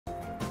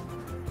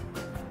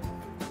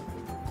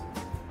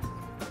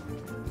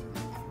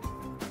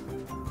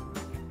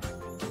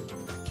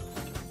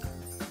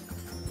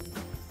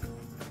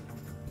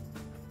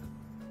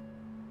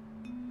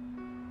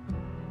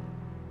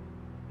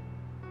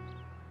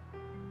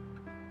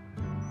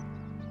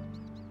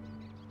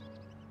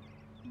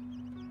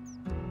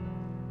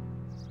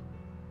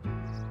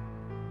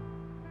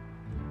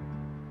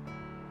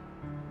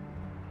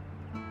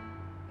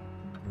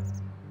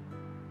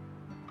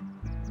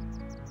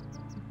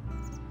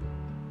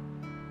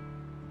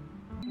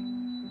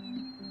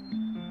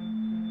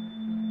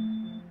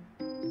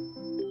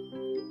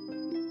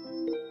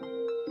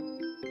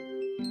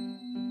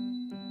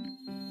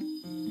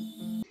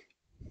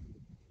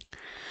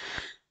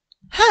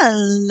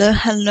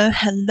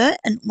Hello,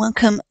 and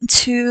welcome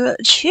to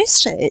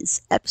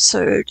Tuesday's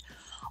episode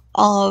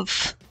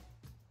of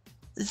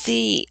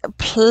the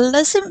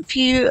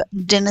Pleasantview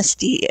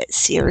Dynasty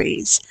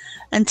series.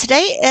 And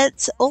today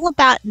it's all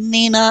about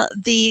Nina,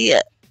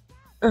 the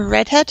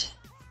redhead.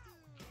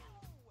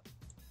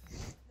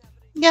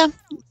 Yeah,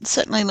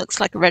 certainly looks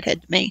like a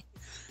redhead to me.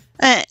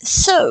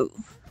 So,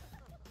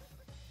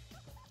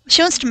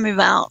 she wants to move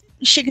out.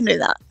 She can do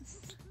that.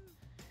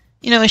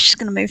 You know where she's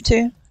going to move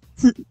to?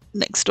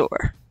 Next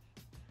door.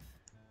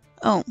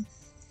 Oh,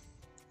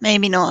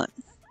 maybe not.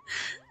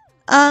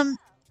 But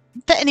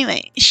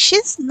anyway,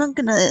 she's not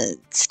gonna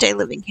stay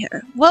living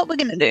here. What we're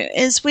gonna do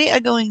is we are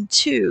going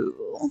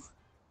to...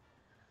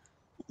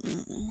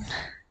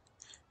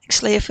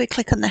 Actually, if we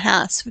click on the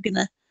house, we're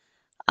gonna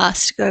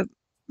ask to go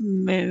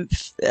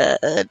move,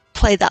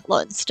 play that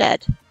lot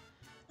instead.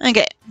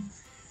 Okay.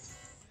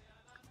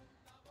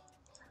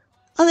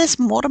 Oh, there's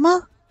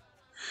Mortimer?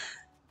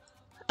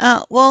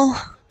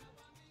 Well...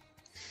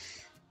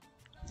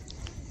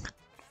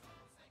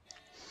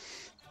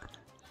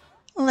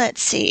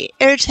 Let's see.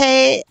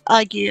 Irritate,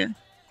 argue.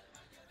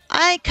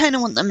 I kind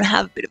of want them to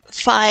have a bit of a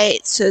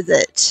fight so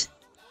that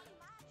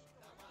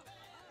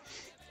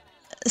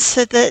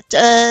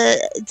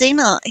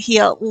Dina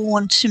here will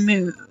want to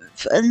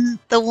move and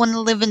they'll want to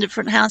live in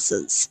different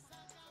houses.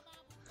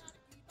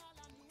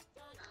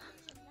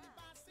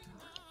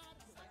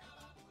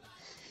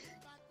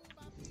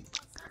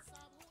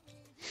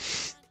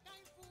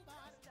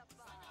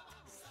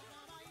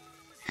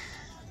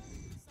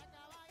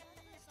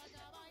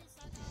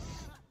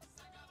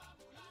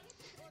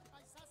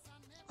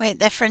 Wait,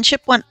 their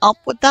friendship went up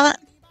with that?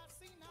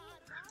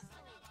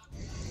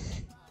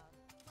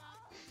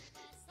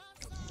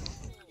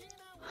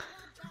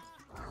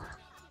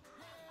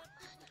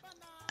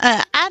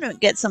 I don't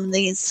get some of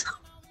these.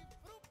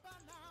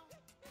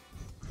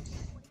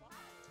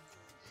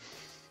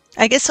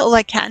 I guess all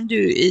I can do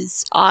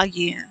is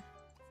argue.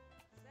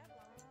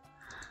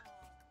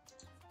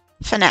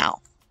 For now.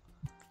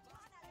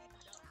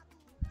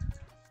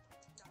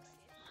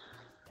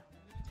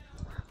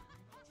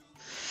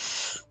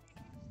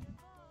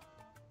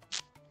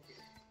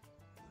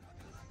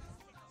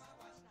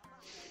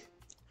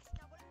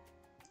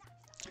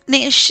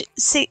 Now,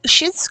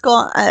 she's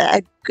got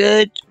a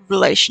good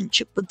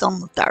relationship with Don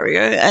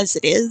Lothario as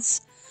it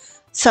is.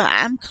 So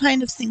I'm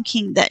kind of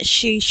thinking that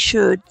she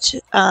should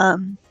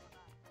go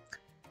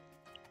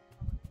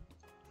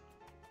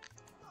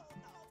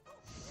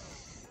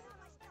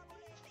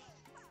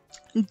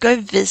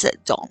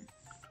visit Don.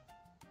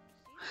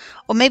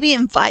 Or maybe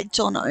invite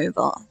Don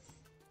over.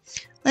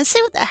 Let's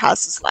see what their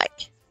house is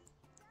like.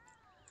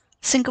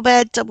 Single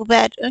bed, double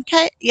bed.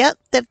 Okay, yep,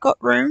 they've got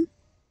room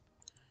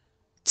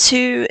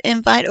to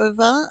invite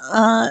over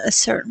a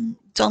certain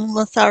Don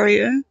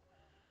Lothario.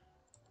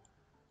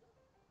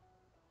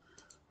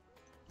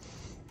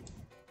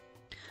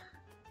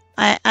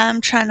 I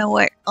am trying to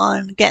work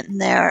on getting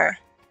there.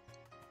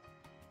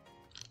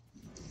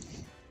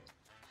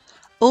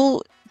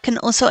 Oh, can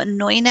also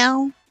annoy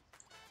now.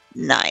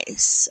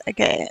 Nice.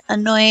 Okay,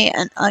 annoy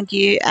and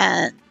argue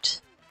and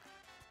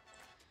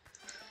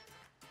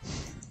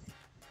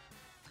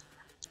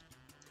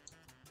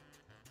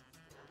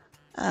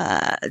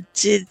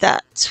did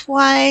that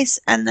twice,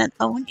 and then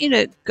I want you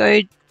to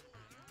go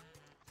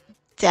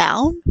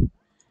down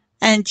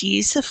and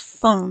use the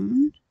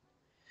phone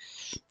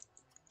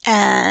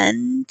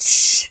and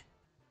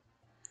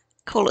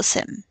call a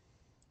sim.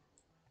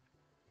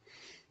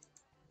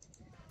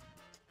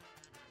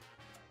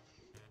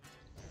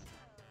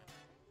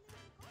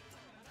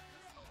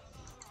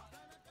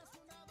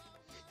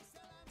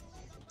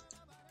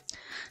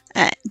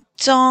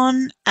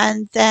 Don,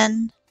 and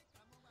then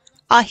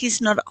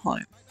he's not at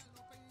home.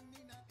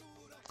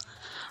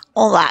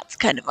 All that's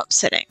kind of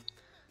upsetting.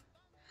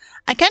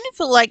 I kind of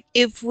feel like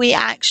if we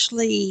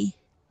actually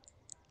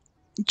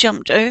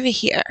jumped over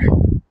here,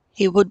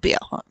 he would be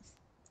at home.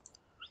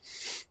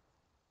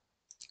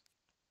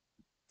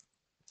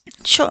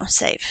 Sure,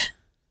 save.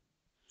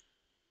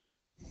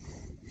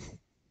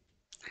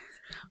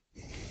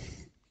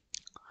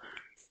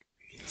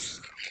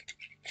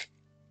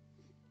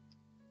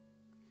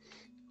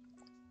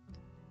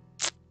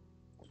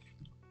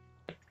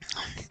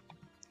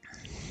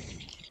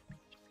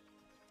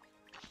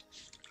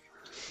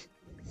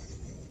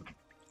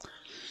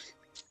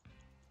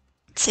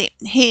 See,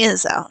 he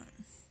is out.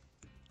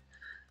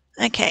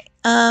 Okay,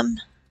 can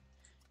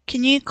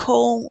you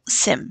call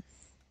Sim?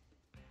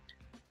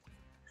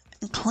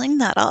 And clean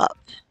that up.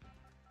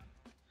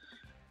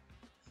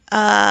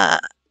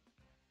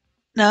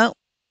 No.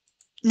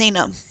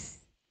 Nina.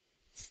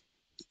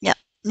 Yep,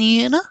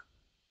 Nina.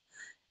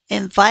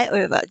 Invite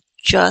over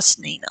just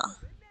Nina.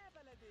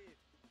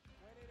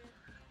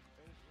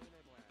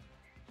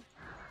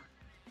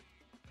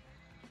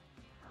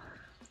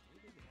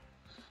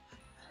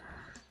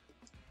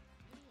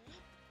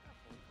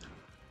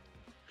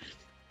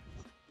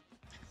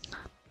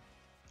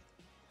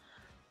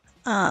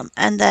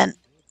 And then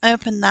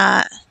open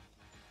that.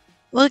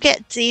 We'll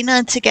get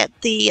Dina to get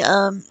the,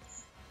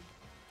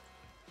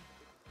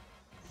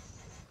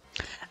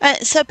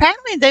 so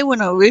apparently they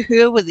want to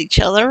woohoo with each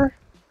other.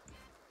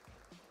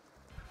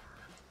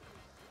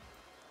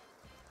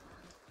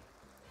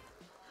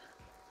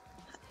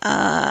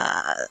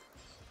 If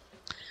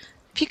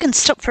you can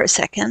stop for a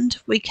second,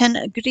 we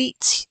can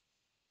greet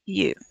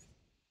you.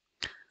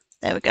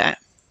 There we go.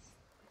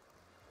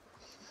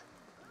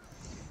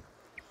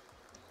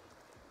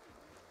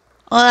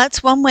 Well,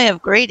 that's one way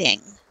of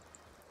greeting.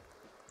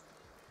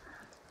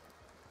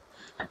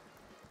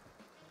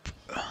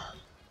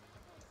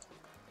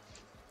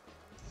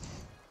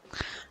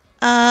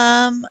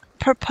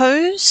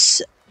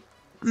 Propose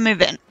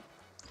move in.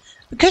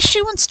 Because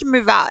she wants to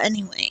move out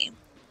anyway,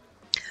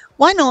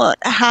 why not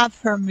have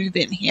her move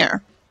in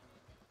here?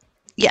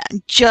 Yeah,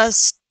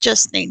 just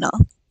Nina.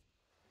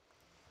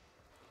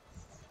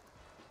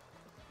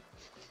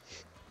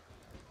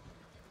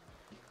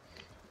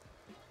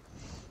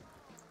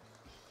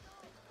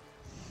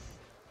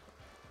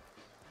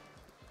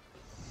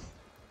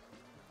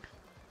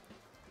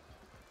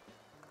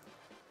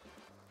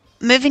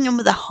 Moving in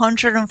with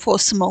 104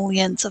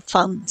 simoleons of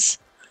funds.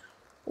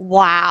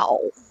 Wow.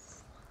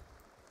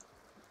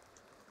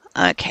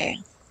 Okay.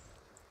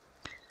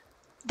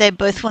 They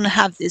both want to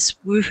have this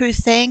woohoo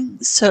thing,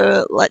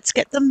 so let's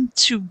get them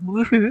to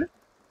woohoo.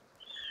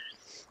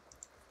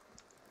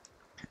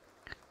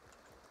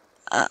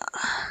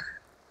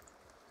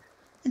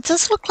 It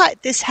does look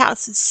like this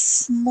house is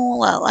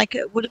smaller, like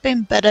it would have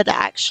been better to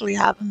actually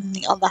have them in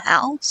the other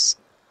house.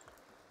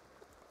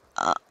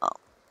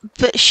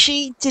 But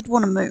she did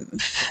want to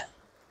move.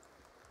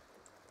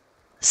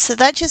 So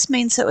that just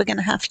means that we're going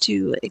to have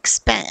to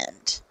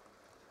expand.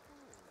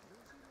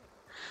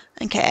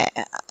 Okay,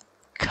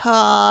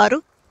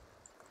 Karu,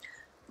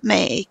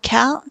 make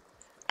out,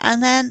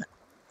 and then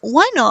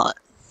why not?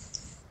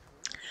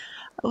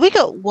 We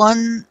got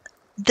one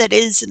that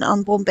is an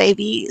unborn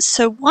baby,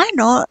 so why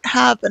not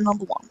have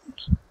another one?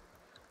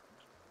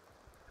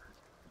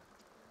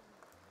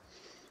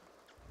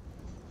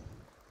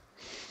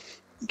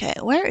 Okay,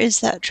 where is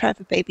that try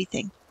for baby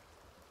thing?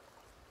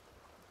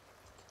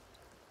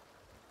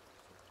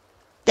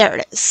 There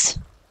it is.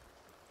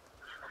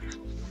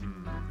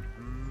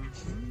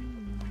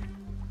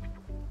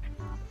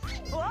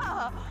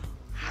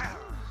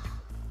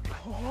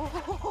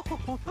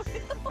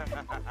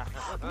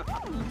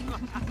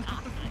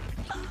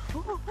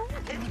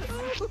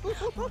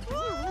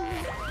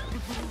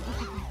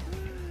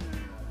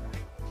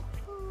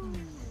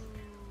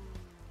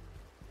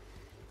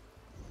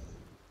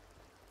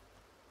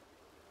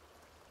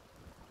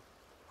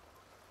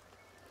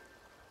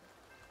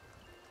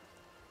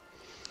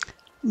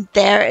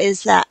 There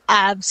is that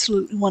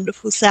absolutely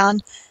wonderful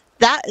sound.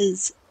 That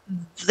is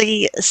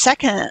the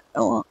second,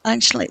 well,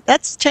 actually,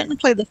 that's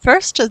technically the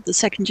first of the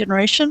second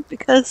generation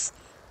because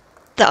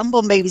the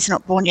unborn baby's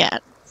not born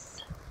yet.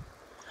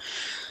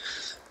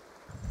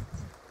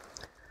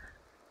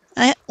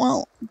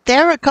 Well,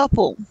 they're a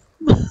couple.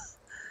 Does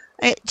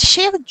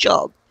she have a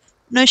job?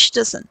 No, she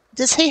doesn't.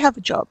 Does he have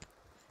a job?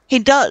 He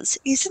does.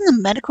 He's in the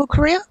medical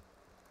career?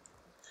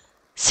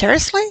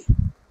 Seriously?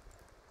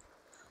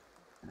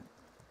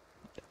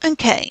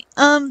 Okay,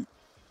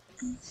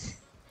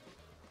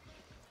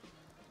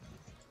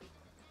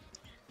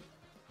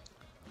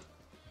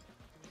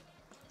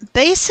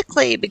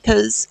 basically,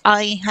 because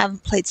I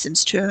haven't played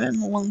Sims 2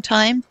 in a long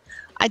time,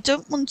 I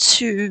don't want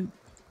to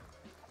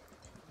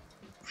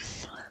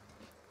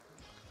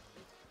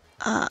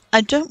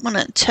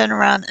turn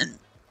around and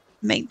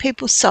make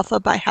people suffer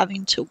by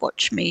having to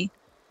watch me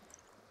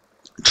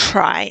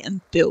try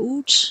and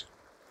build.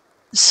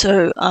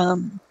 So,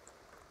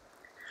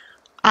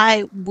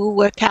 I will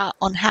work out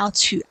on how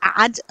to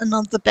add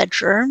another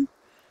bedroom,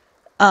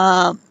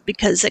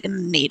 because they're going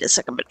to need a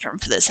second bedroom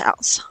for this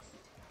house.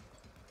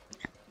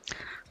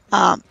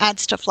 Add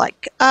stuff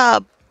like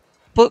a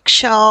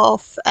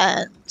bookshelf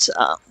and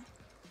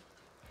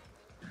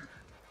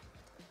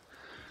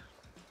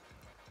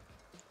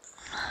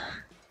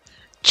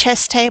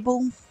chess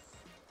table.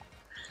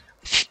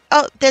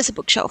 Oh, there's a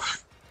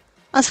bookshelf.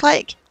 I was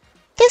like,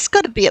 there's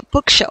got to be a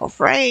bookshelf,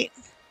 right?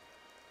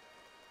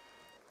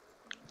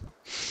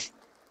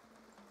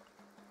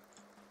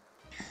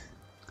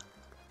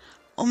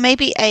 Or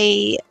maybe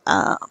a,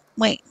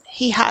 wait,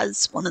 he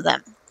has one of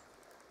them.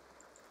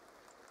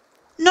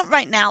 Not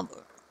right now,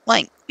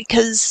 like,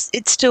 because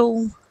it's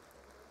still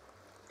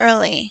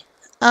early.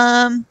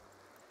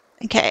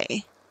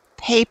 Okay.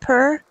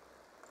 Paper.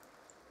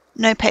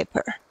 No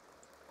paper.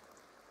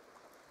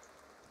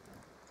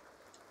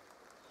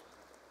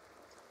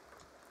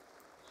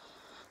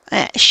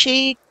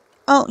 She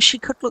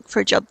could look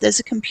for a job.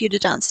 There's a computer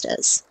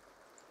downstairs.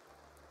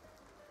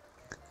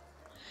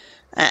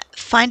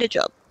 Find a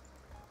job.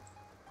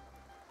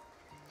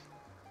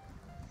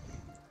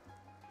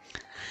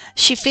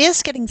 She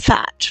fears getting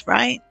fat,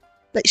 right?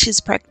 But she's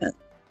pregnant.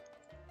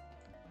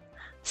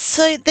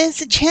 So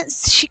there's a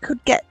chance she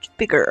could get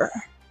bigger.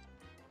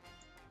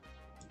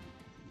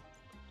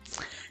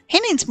 He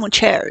needs more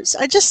chairs.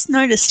 I just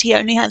noticed he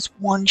only has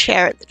one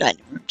chair at the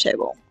dining room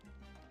table.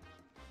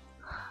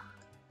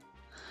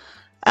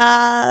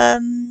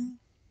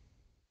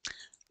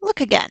 Look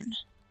again.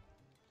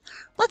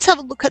 Let's have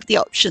a look at the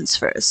options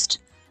first.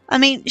 I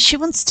mean, she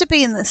wants to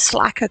be in the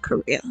slacker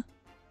career.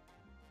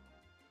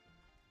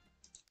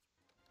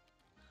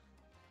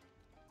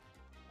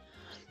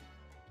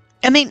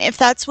 I mean, if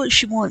that's what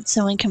she wants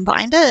and we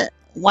combined it,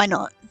 why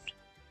not?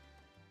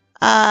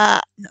 No.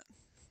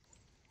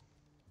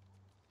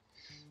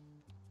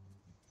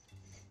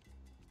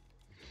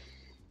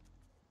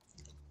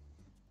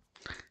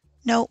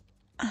 Nope.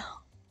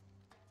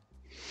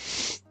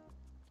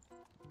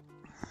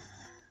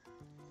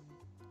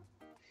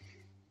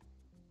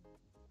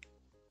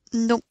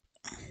 Nope.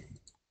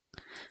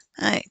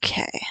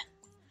 Okay.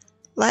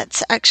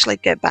 Let's actually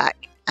go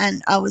back.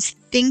 And I was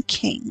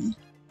thinking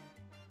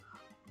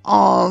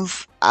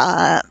of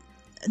the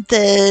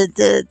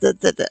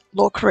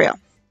law career.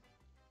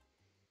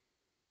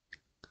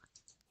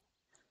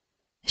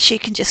 She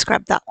can just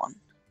grab that one.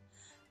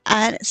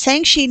 And it's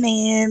saying she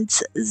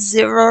needs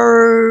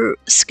 0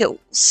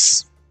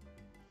 skills.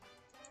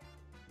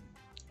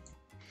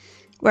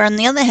 Where on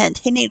the other hand,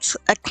 he needs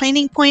a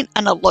cleaning point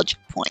and a logic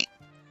point.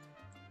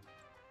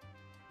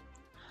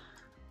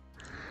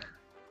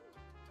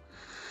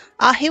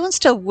 He wants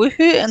to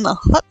woohoo in the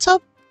hot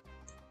tub.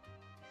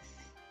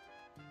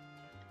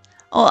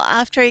 Or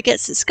after he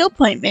gets the skill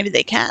point, maybe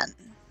they can.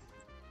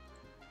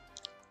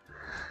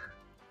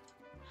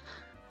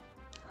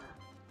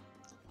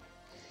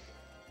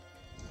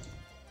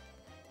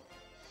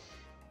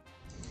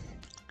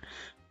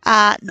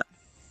 No.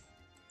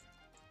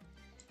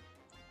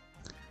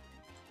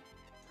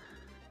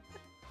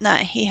 No,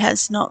 he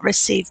has not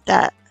received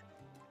that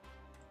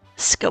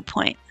skill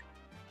point.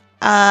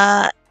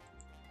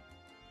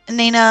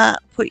 Nina,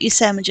 put your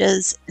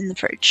sandwiches in the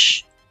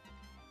fridge.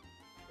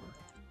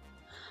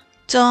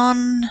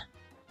 Don,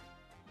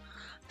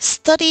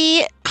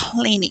 study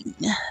cleaning.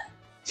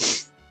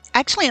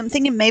 Actually, I'm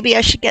thinking maybe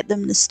I should get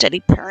them to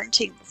study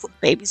parenting before the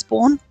baby's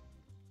born.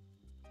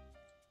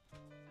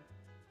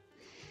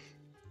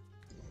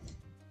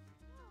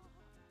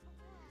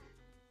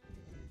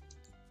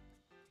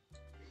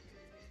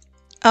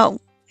 Oh,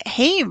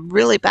 he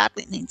really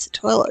badly needs a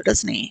toilet,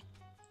 doesn't he?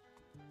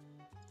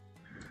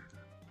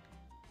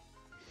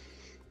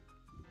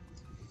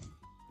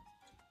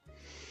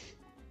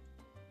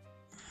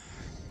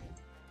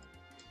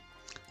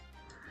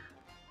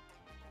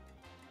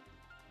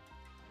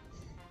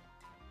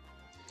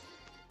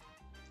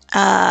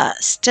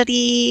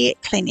 Study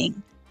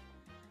cleaning.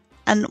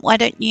 And why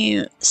don't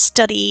you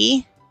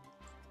study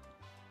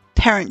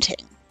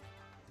parenting?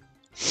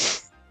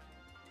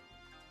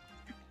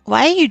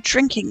 Why are you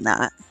drinking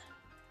that?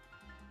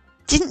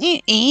 Didn't you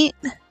eat?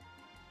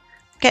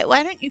 Okay,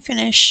 why don't you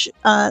finish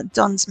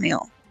Don's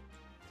meal?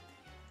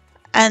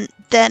 And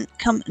then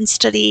come and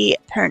study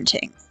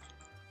parenting.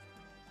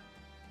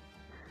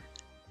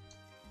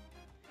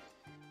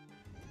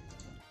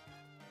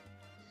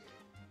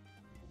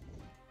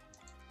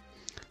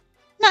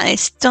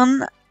 Nice.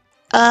 Don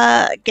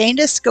gained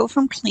a skill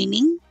from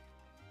cleaning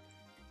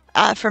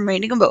from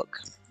reading a book.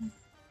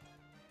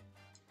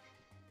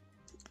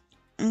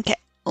 Okay.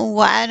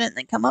 Why don't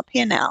they come up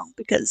here now?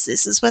 Because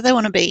this is where they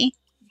want to be.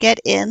 Get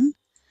in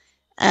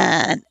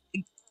and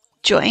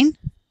join.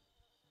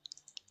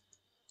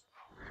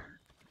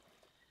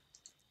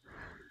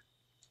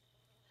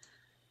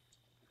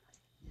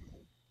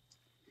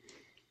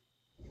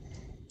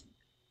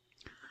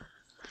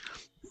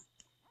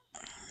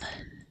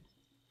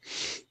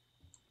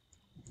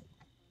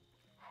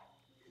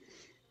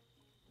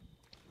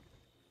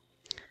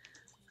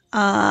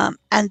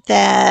 And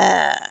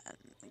then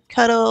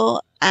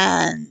cuddle,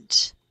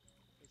 and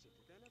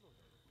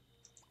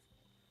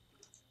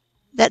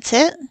that's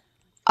it.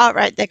 All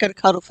right, they got to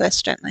cuddle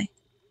first, don't they?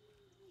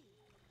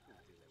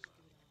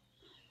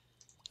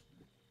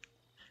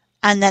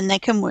 And then they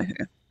can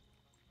woohoo,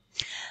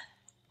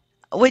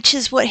 which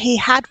is what he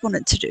had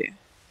wanted to do.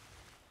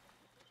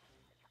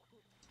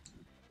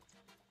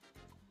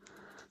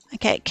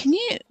 Okay, can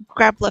you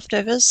grab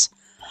leftovers?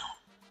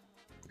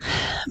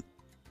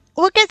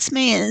 What gets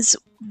me is,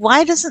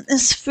 why doesn't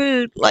this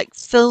food like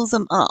fill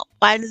them up?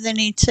 Why do they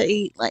need to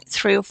eat like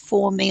 3 or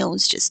 4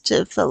 meals just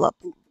to fill up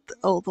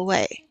all the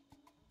way?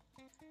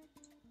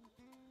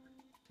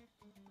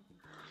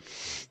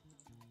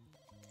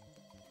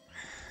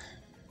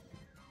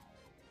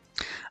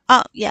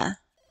 Oh, yeah.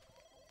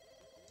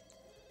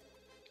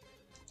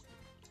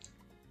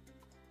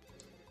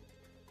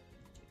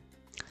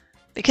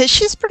 Because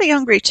she's pretty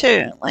hungry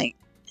too, like.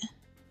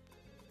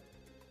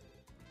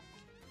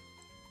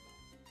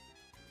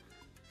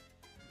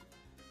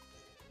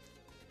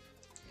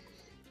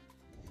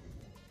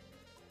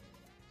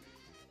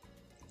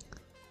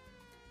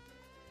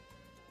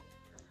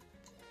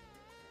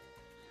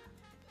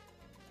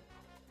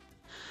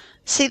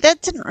 See,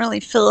 that didn't really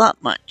fill up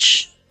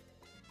much.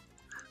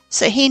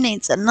 So he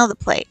needs another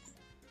plate.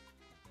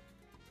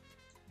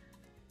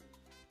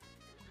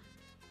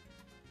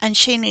 And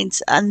she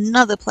needs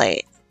another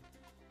plate.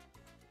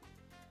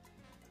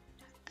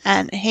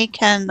 And he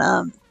can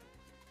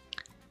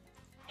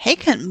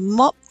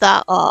mop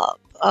that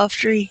up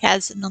after he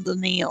has another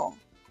meal.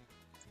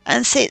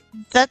 And see,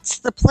 that's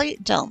the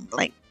plate done.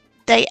 Like,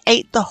 they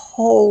ate the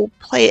whole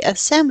plate of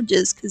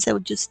sandwiches because they were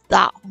just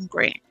that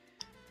hungry.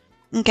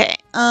 Okay,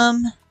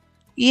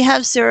 you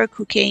have zero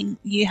cooking,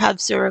 you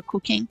have zero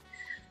cooking.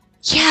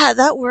 Yeah,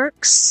 that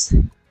works.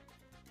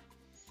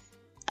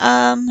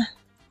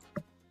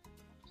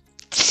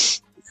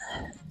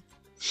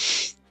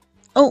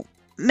 Oh,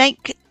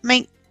 make,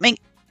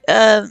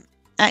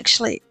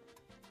 actually,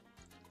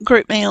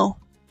 group meal.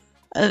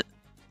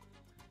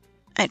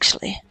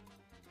 Actually,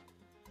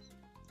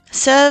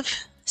 serve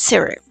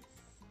syrup.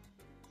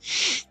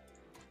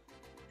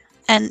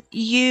 And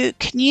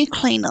can you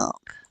clean up?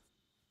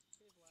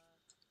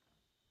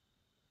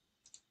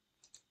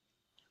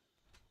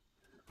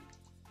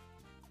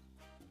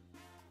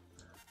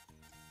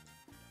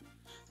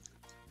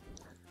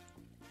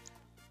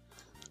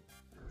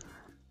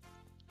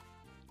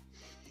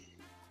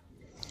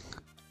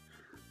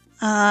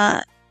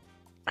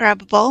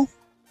 Grab a bowl.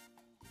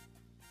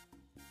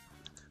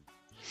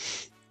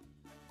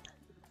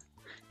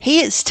 He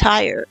is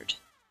tired.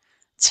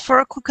 It's 4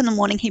 o'clock in the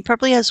morning. He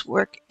probably has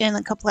work in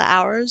a couple of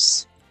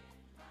hours.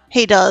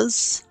 He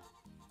does.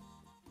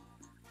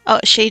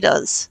 Oh, she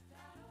does.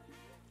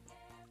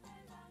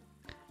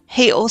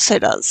 He also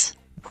does.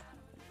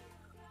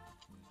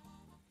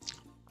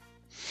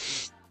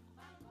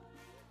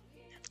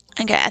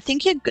 Okay, I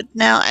think you're good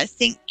now. I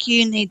think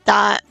you need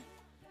that.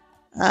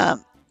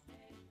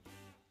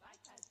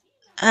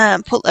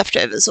 Put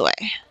leftovers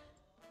away.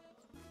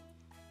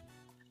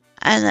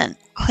 And then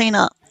clean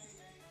up.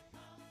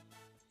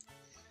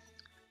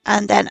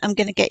 And then I'm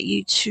going to get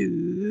you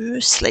to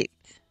sleep.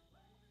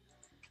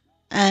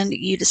 And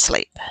you to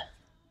sleep.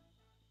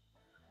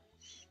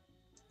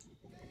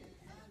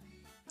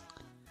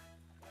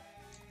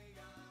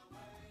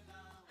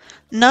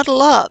 Not a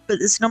lot, but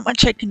there's not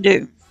much I can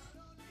do.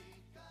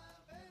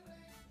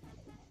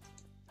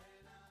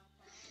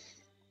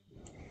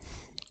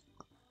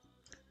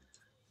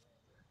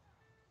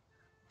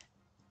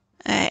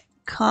 Alright,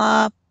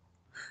 carp.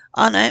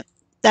 Oh no,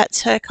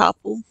 that's her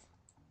couple.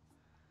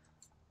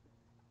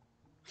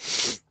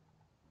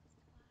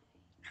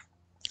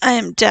 I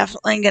am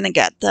definitely going to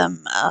get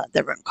them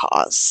their own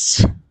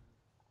cars.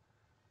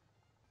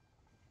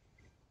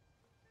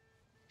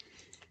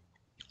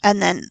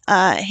 And then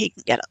he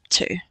can get up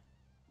too.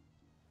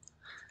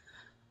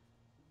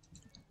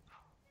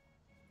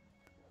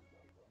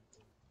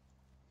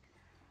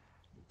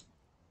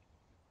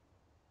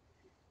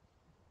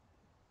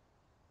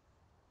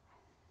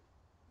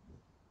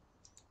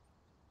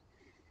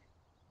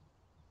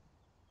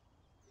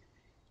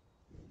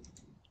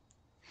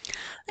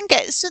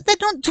 Okay, so they're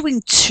not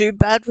doing too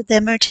bad with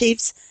their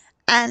motifs,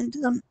 and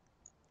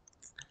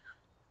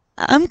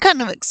I'm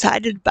kind of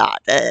excited about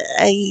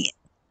a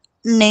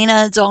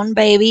Nina Don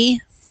baby.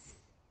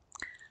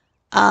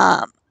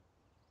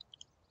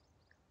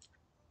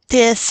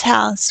 This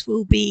house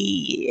will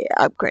be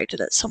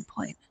upgraded at some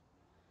point.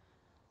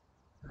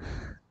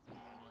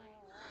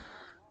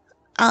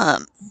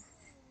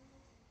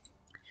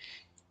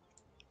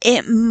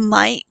 It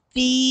might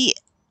be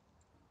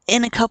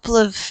in a couple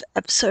of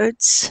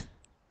episodes.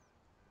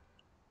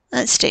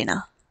 That's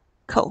Dana.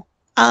 Cool.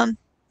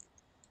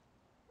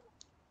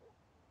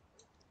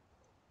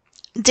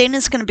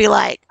 Dana's gonna be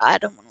like, I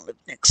don't want to live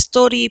next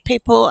door to you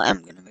people.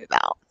 I'm gonna move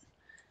out.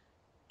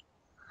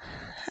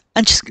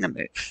 I'm just gonna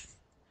move.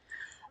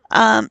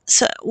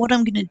 So what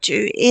I'm gonna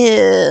do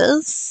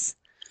is,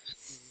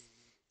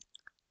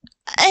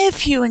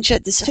 if you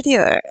enjoyed this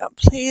video,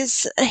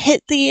 please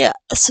hit the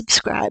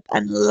subscribe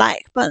and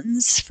like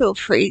buttons. Feel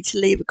free to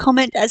leave a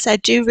comment, as I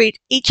do read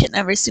each and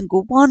every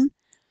single one.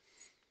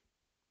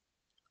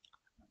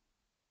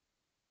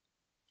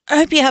 I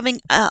hope you're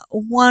having a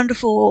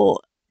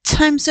wonderful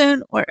time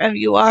zone wherever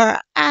you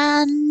are,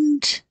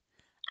 and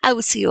I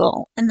will see you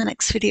all in the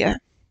next video.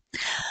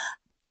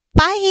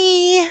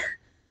 Bye!